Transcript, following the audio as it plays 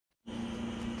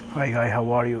Hi guys, how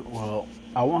are you? Well,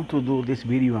 I want to do this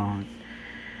video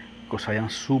because I am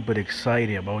super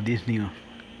excited about this news.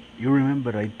 You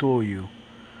remember I told you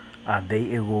a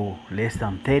day ago, less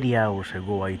than 30 hours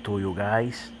ago, I told you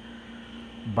guys,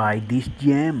 buy this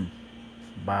gem,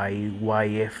 buy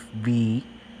YFV,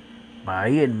 buy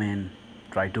it, man.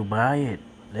 Try to buy it.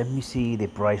 Let me see the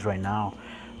price right now.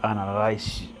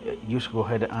 Analyze, just go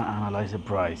ahead and analyze the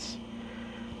price.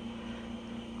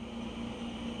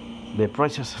 The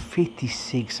price is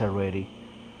 56 already.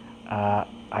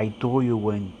 I told you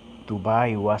when to buy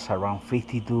it was around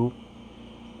 52.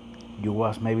 You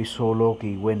was maybe so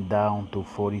lucky it went down to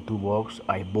 42 bucks.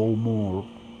 I bought more.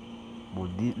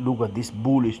 But look at this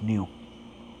bullish news.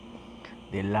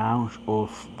 The launch of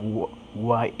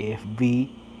YFV,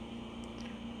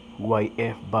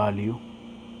 YFValue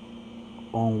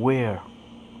on where?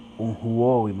 On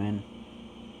Huobi, man.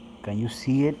 Can you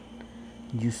see it?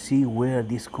 You see where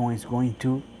this coin is going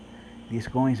to? This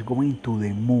coin is going to the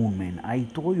moon, man. I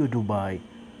told you to buy.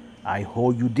 I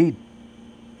hope you did.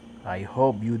 I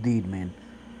hope you did, man.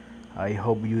 I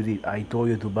hope you did. I told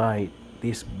you to buy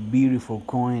this beautiful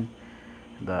coin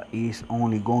that is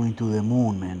only going to the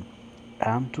moon, man.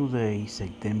 And today,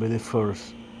 September the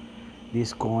 1st,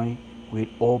 this coin will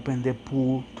open the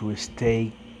pool to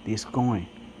stake this coin.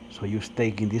 So you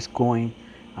stake in this coin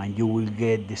and you will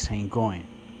get the same coin.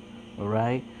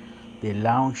 Alright? The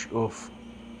launch of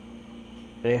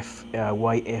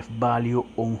YFValue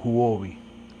on Huobi.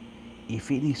 If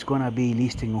it is gonna be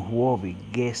listing on Huobi,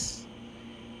 guess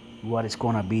what is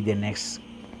gonna be the next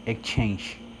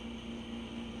exchange?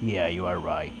 Yeah, you are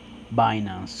right.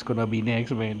 Binance is gonna be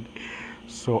next, man.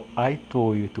 So I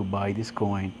told you to buy this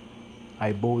coin.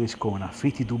 I bought this coin at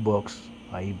 52 bucks.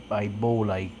 I bought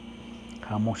like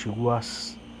how much it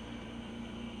was?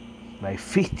 Like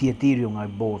 50 Ethereum I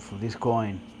bought for this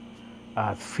coin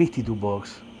at 52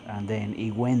 bucks, and then it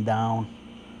went down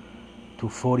to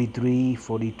 43,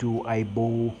 42. I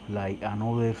bought like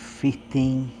another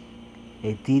 15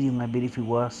 Ethereum, I believe it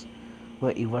was.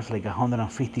 Well, it was like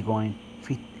 150 coin,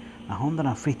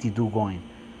 152 coin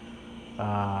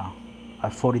at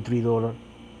 $43,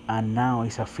 and now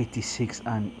it's at 56.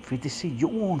 And 56, you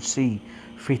won't see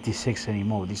 56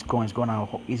 anymore. This coin is gonna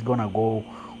go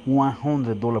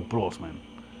 $100 plus, man.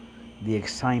 The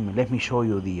excitement. Let me show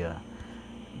you the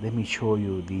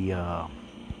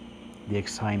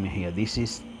excitement here. This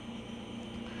is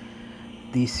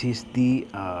the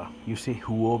you see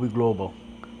Huobi Global.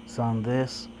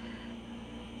 Sundays.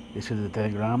 This is the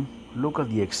Telegram. Look at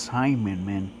the excitement,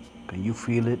 man. Can you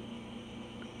feel it?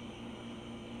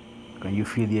 Can you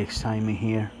feel the excitement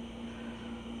here?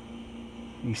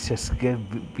 It says get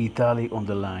Vitaly on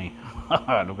the line.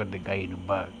 Look at the guy in the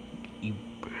back.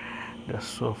 That's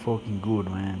so fucking good,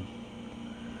 man.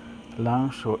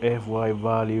 Launch of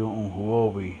YFValue on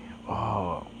Huobi.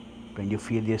 Oh, can you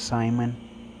feel the excitement?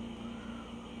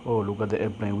 Oh, look at the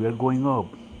airplane. We are going up.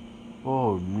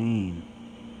 Oh, man.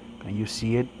 Can you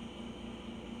see it?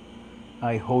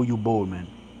 I hold you bold, man.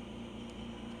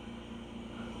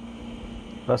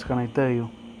 What can I tell you?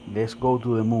 Let's go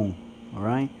to the moon.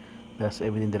 Alright? That's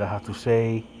everything that I have to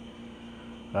say.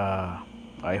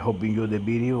 I hope you enjoyed the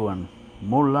video, and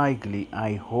more likely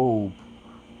I hope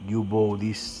you bought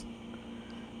this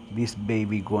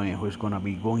baby coin who's gonna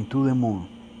be going to the moon.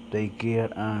 Take care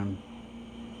and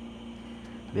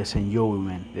let's enjoy,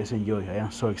 man. Let's enjoy. I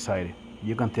am so excited.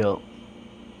 You can tell